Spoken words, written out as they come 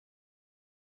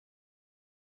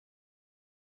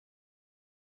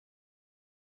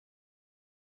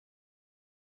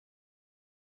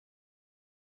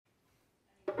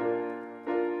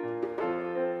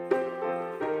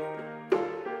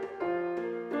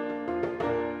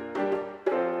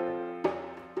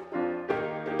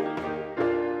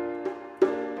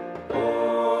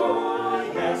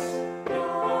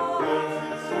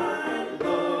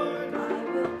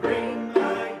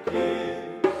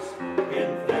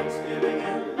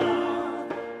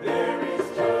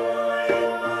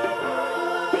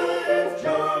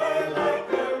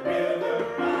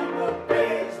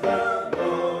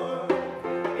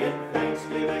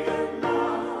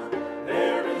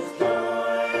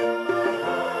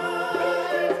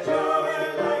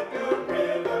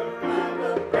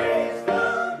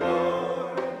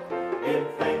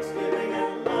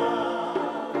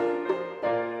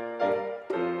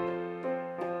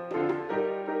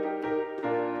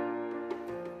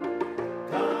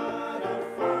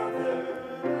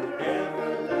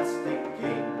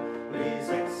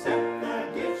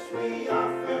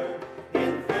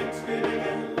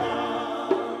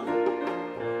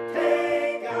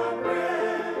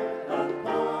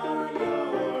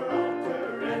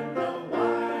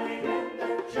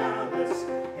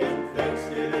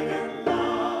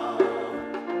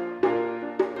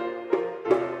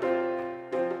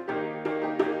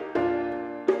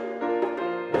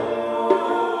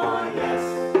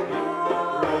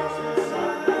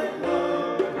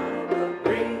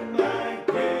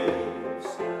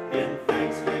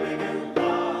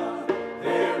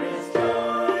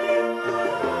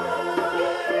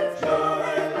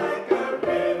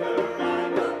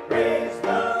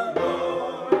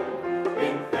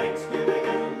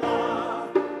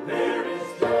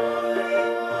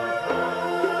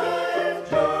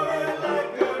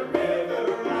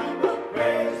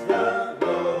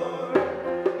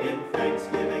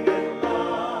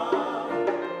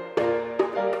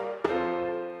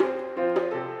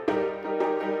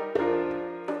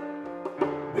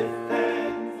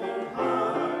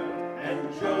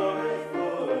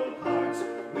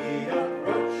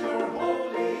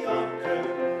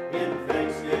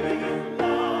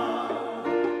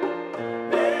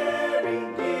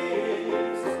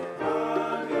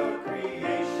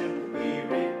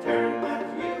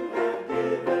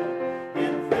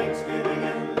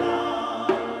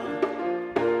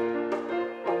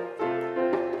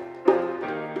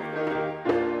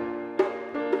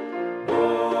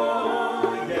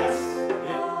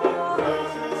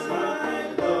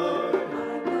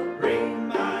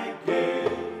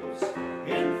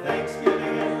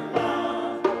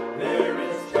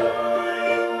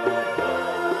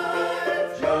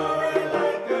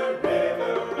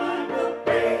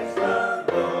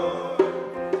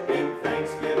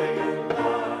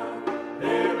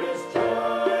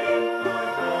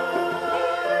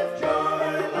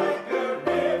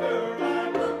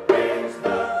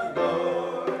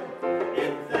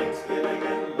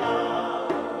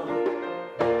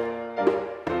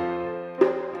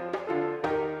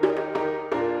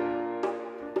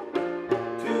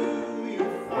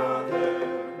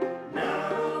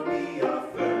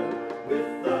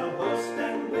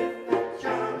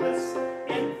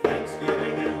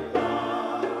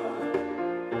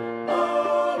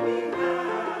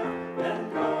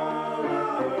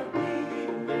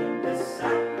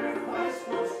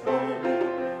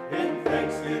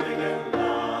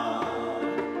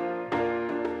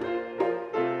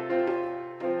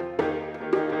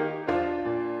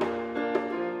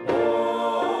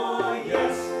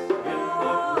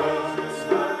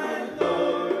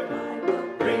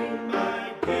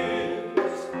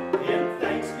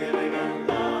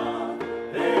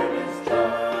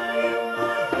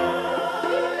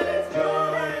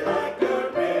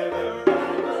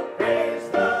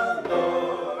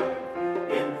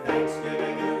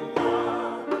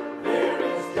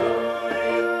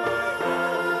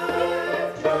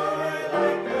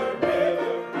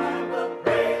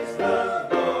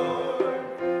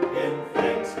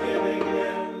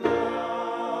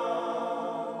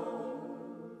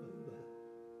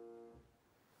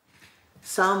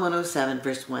Psalm 107,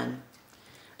 verse 1.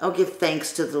 Oh, give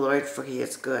thanks to the Lord, for he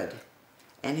is good,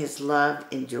 and his love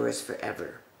endures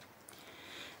forever.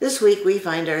 This week we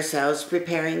find ourselves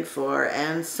preparing for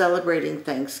and celebrating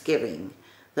Thanksgiving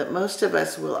that most of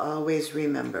us will always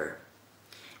remember.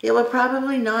 It will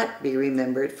probably not be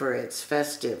remembered for its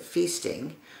festive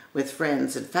feasting with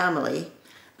friends and family,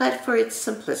 but for its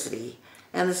simplicity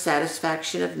and the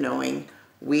satisfaction of knowing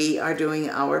we are doing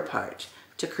our part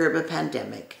to curb a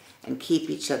pandemic and keep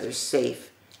each other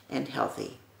safe and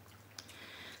healthy.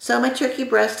 So my turkey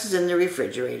breast is in the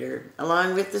refrigerator,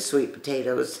 along with the sweet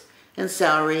potatoes and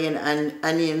celery and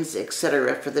onions,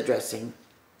 etc. for the dressing.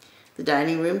 The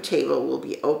dining room table will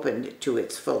be opened to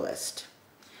its fullest,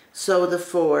 so the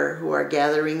four who are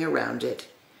gathering around it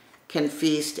can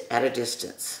feast at a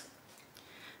distance.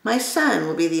 My son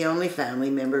will be the only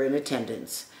family member in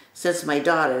attendance, since my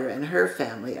daughter and her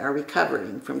family are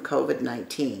recovering from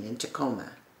COVID-19 in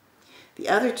Tacoma. The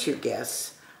other two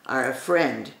guests are a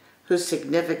friend whose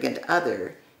significant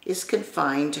other is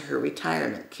confined to her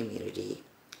retirement community,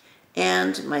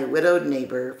 and my widowed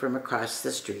neighbor from across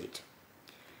the street.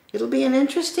 It'll be an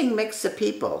interesting mix of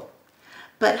people,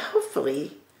 but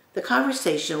hopefully the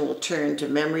conversation will turn to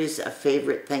memories of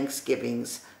favorite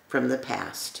Thanksgivings from the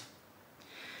past.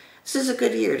 This is a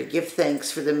good year to give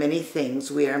thanks for the many things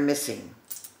we are missing.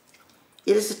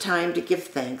 It is a time to give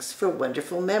thanks for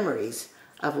wonderful memories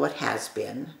of what has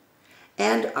been,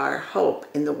 and our hope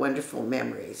in the wonderful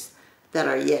memories that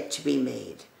are yet to be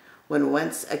made when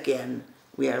once again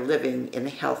we are living in a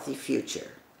healthy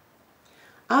future.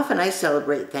 Often I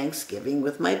celebrate Thanksgiving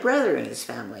with my brother and his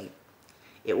family.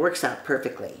 It works out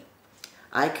perfectly.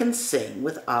 I can sing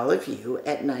with all of you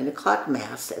at 9 o'clock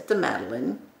Mass at the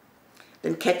Madeleine,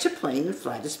 then catch a plane and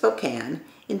fly to Spokane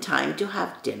in time to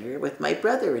have dinner with my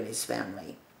brother and his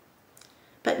family.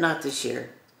 But not this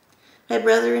year. My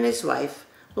brother and his wife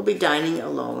will be dining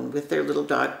alone with their little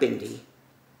dog, Bindi.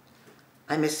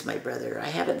 I miss my brother. I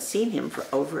haven't seen him for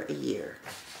over a year.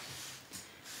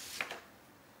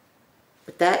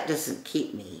 But that doesn't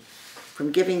keep me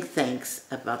from giving thanks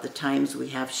about the times we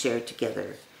have shared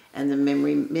together and the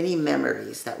many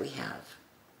memories that we have.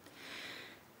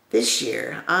 This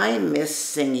year, I miss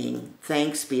singing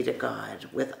Thanks Be to God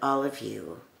with all of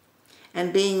you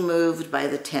and being moved by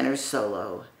the tenor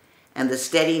solo and the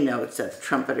steady notes of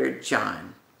trumpeter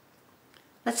John.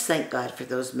 Let's thank God for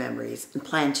those memories and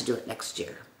plan to do it next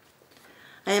year.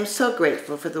 I am so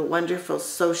grateful for the wonderful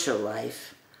social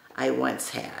life I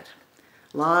once had.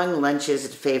 Long lunches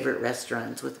at favorite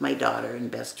restaurants with my daughter and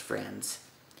best friends,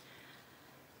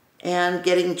 and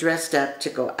getting dressed up to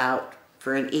go out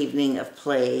for an evening of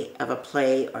a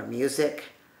play or music,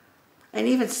 and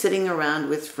even sitting around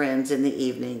with friends in the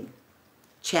evening,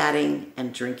 chatting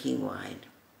and drinking wine.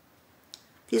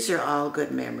 These are all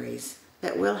good memories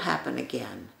that will happen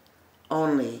again,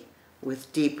 only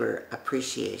with deeper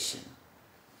appreciation.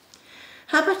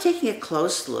 How about taking a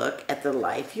close look at the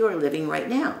life you are living right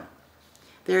now?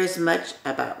 There is much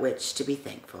about which to be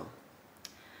thankful.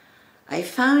 I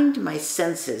find my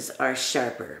senses are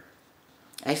sharper.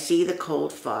 I see the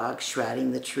cold fog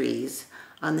shrouding the trees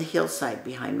on the hillside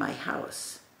behind my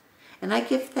house, and I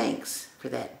give thanks for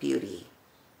that beauty.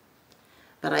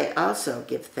 But I also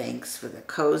give thanks for the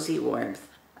cozy warmth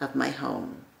of my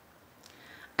home.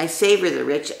 I savor the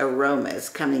rich aromas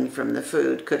coming from the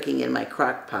food cooking in my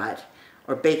crock pot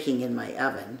or baking in my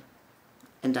oven,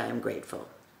 and I am grateful.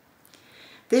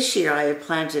 This year I have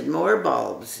planted more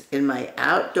bulbs in my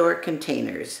outdoor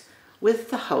containers with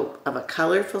the hope of a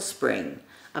colorful spring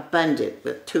abundant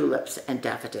with tulips and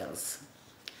daffodils.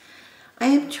 I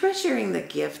am treasuring the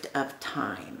gift of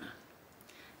time.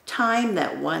 Time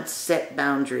that once set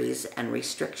boundaries and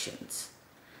restrictions.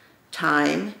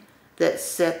 Time that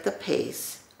set the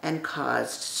pace and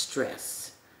caused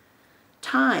stress.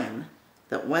 Time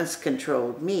that once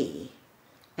controlled me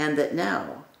and that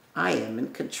now I am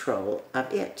in control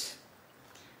of it.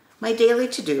 My daily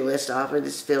to-do list often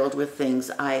is filled with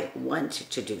things I want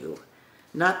to do,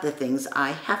 not the things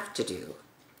I have to do.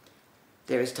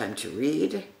 There is time to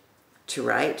read, to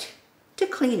write, to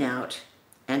clean out,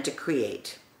 and to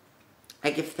create. I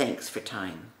give thanks for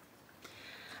time.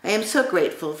 I am so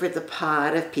grateful for the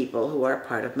pod of people who are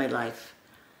part of my life.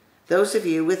 Those of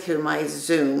you with whom I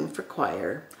Zoom for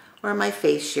choir or my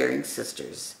faith-sharing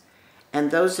sisters, and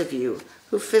those of you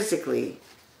who physically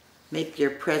make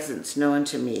your presence known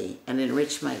to me and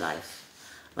enrich my life,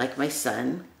 like my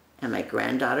son and my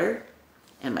granddaughter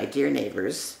and my dear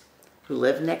neighbors who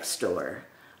live next door,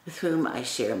 with whom I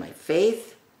share my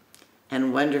faith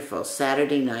and wonderful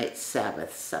Sunday night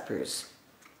Sabbath suppers.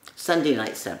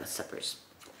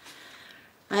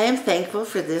 I am thankful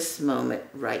for this moment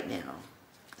right now.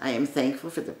 I am thankful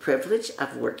for the privilege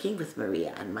of working with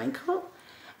Maria and Michael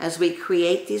as we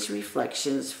create these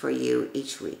reflections for you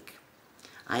each week.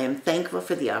 I am thankful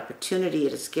for the opportunity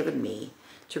it has given me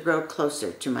to grow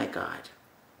closer to my God.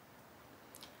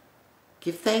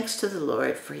 Give thanks to the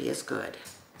Lord, for he is good.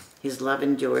 His love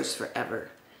endures forever.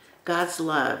 God's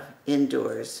love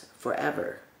endures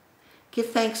forever. Give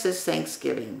thanks this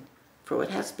Thanksgiving for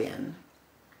what has been,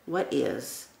 what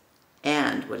is,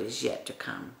 and what is yet to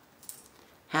come.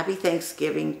 Happy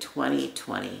Thanksgiving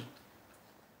 2020.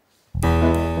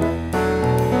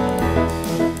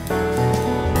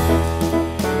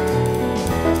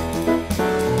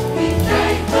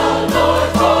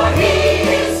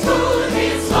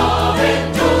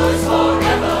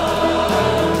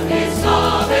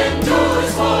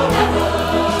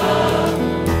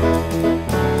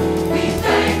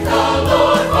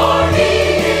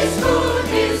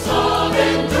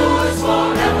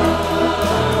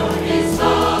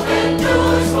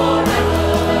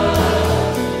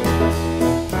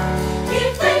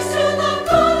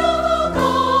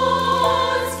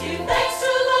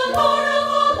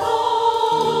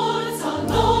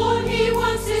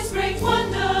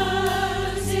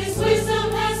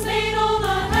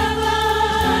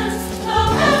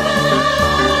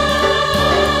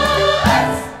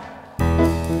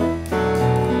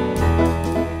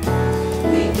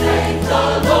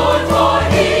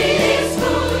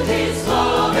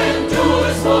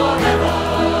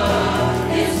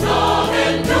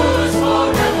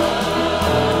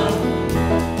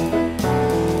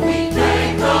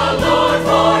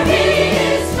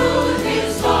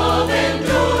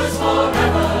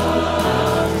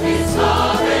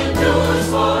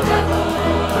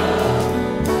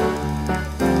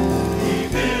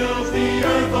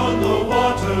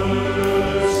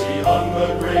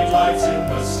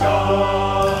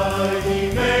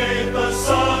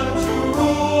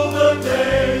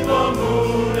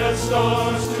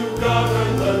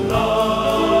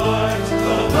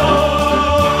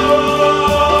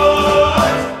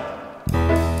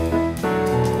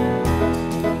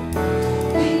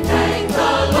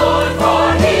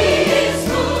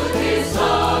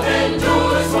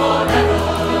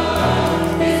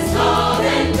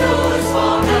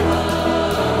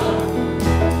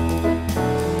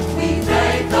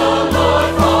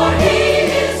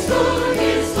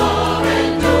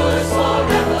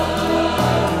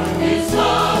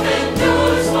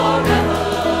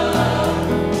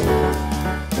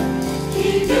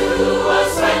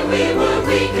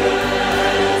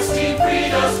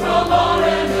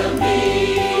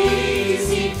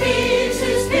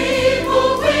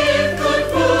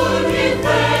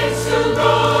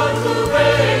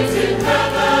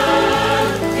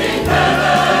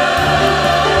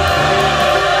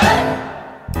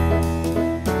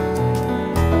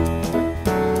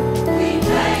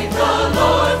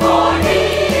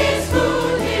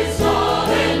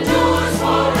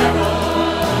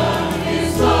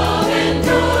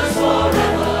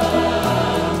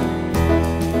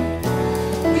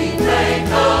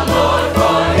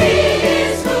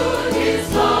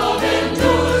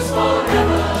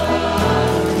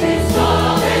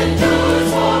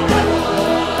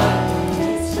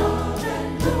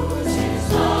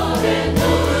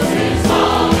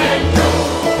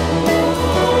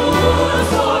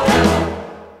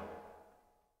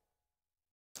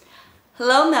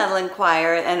 Hello, Madeleine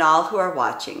Choir and all who are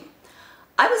watching.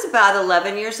 I was about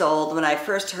 11 years old when I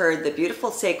first heard the beautiful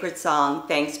sacred song,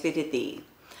 Thanks Be to Thee.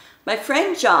 My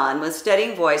friend John was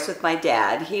studying voice with my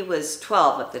dad. He was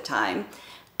 12 at the time,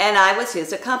 and I was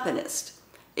his accompanist.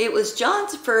 It was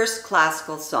John's first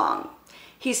classical song.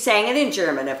 He sang it in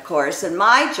German, of course, and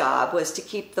my job was to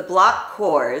keep the block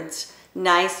chords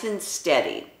nice and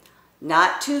steady,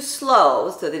 not too slow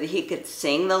so that he could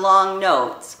sing the long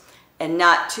notes, and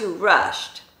not too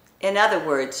rushed. In other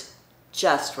words,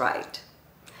 just right.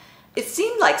 It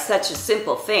seemed like such a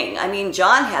simple thing. I mean,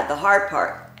 John had the hard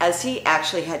part, as he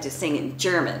actually had to sing in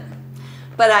German.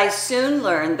 But I soon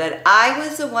learned that I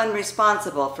was the one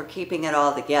responsible for keeping it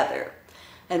all together,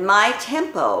 and my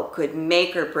tempo could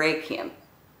make or break him.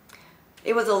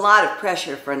 It was a lot of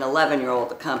pressure for an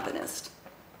 11-year-old accompanist.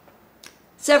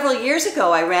 Several years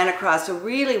ago, I ran across a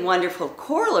really wonderful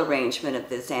choral arrangement of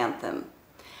this anthem.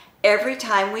 Every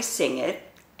time we sing it,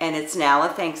 and it's now a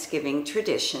Thanksgiving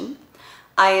tradition,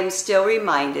 I am still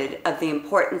reminded of the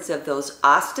importance of those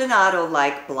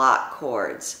ostinato-like block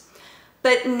chords.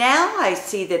 But now I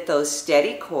see that those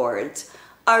steady chords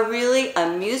are really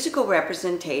a musical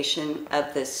representation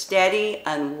of the steady,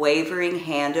 unwavering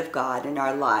hand of God in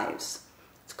our lives.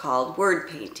 It's called word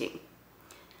painting.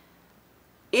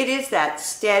 It is that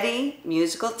steady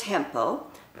musical tempo,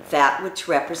 that which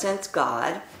represents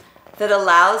God, that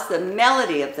allows the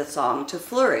melody of the song to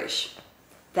flourish.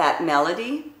 That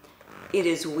melody, it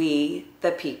is we,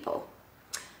 the people.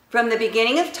 From the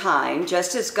beginning of time,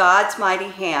 just as God's mighty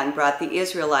hand brought the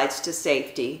Israelites to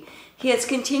safety, he has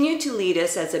continued to lead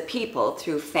us as a people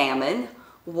through famine,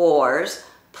 wars,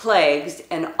 plagues,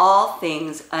 and all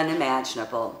things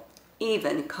unimaginable,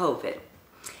 even COVID.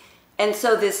 And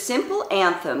so this simple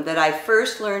anthem that I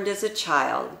first learned as a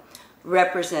child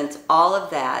represents all of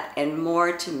that and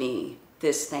more to me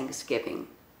this Thanksgiving.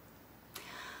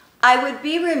 I would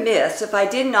be remiss if I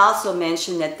didn't also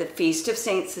mention that the Feast of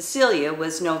St. Cecilia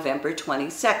was November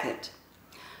 22nd.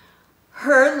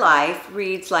 Her life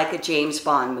reads like a James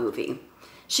Bond movie.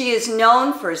 She is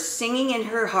known for singing in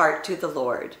her heart to the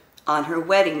Lord on her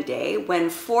wedding day when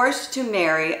forced to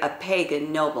marry a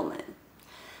pagan nobleman.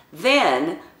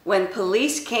 Then, when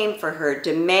police came for her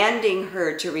demanding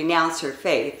her to renounce her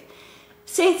faith,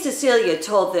 St. Cecilia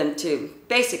told them to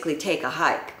basically take a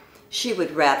hike. She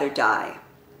would rather die.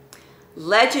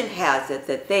 Legend has it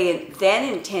that they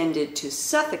then intended to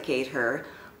suffocate her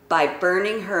by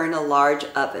burning her in a large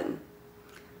oven.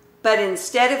 But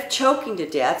instead of choking to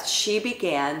death, she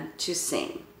began to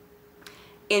sing.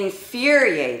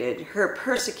 Infuriated, her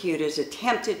persecutors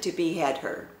attempted to behead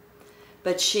her,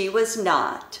 but she was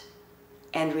not,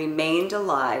 and remained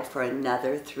alive for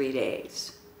another 3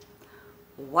 days.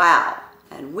 Wow,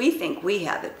 and we think we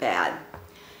have it bad.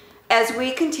 As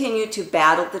we continue to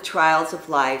battle the trials of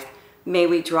life, may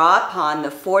we draw upon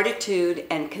the fortitude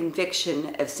and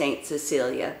conviction of St.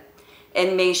 Cecilia,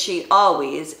 and may she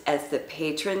always, as the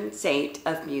patron saint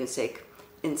of music,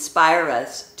 inspire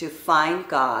us to find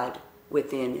God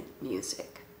within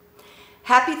music.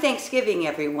 Happy Thanksgiving,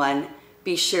 everyone.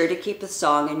 Be sure to keep a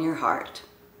song in your heart.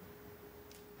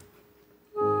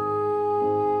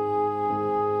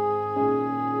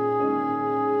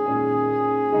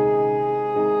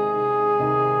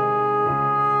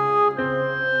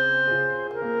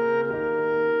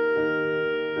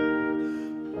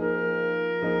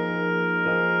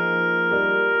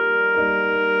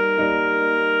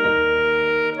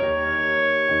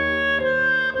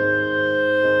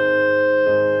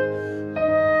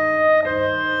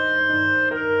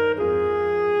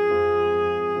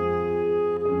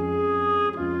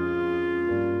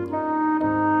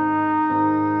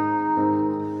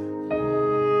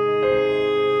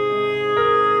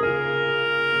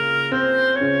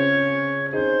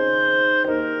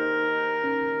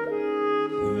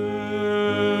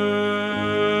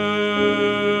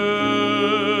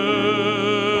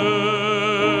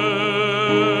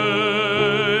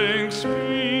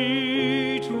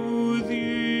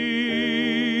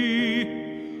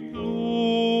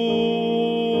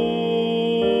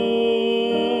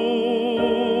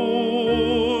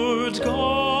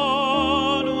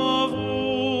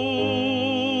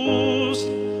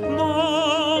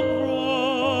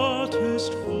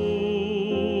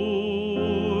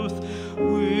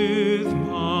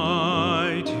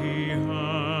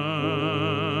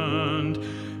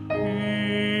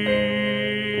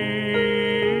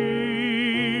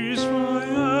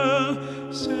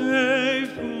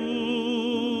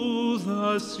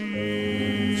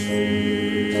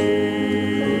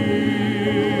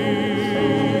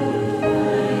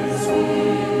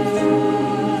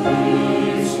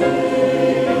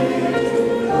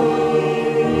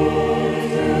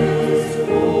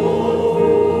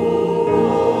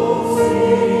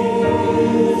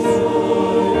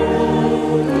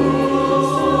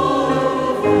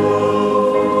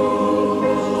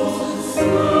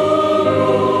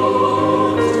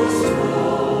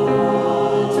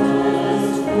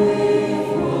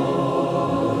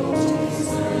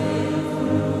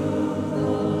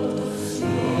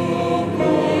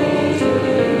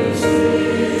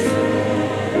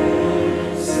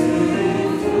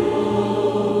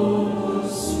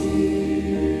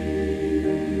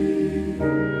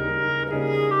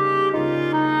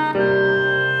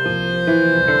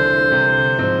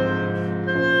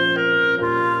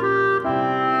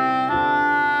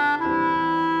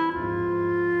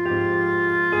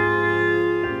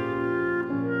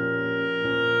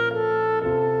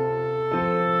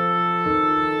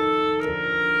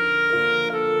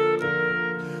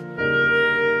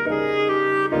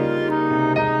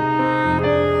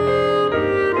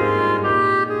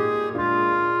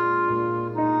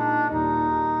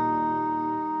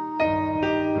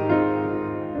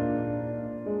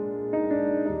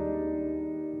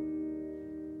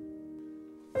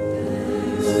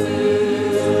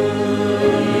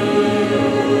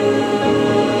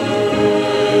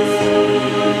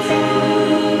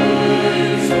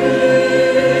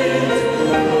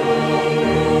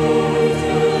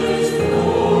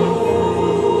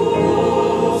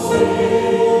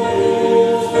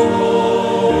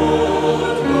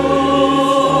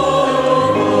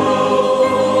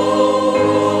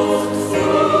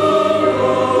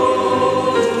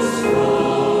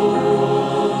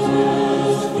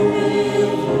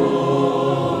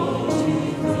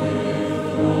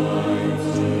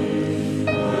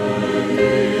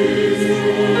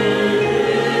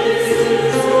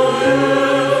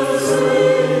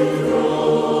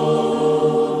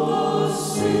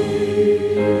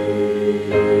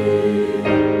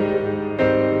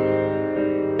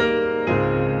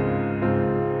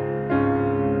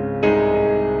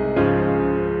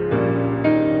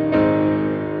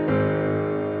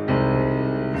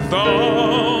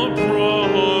 shall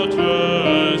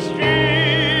protest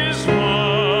Israel,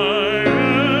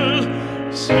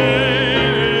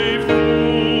 safe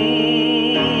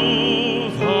through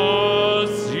the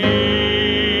sea.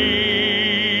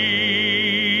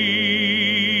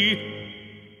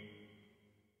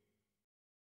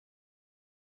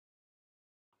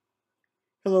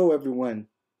 Hello, everyone.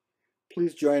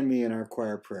 Please join me in our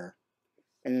choir prayer.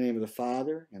 In the name of the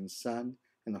Father, and the Son,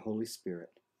 and the Holy Spirit.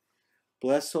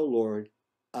 Bless, O Lord,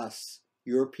 us,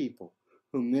 your people,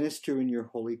 who minister in your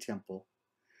holy temple.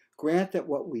 Grant that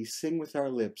what we sing with our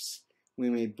lips, we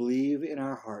may believe in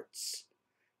our hearts,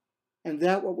 and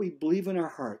that what we believe in our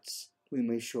hearts, we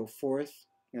may show forth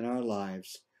in our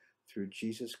lives, through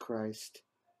Jesus Christ,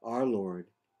 our Lord.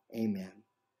 Amen.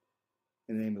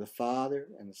 In the name of the Father,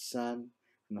 and the Son,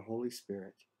 and the Holy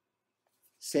Spirit.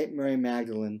 Saint Mary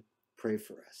Magdalene, pray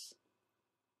for us.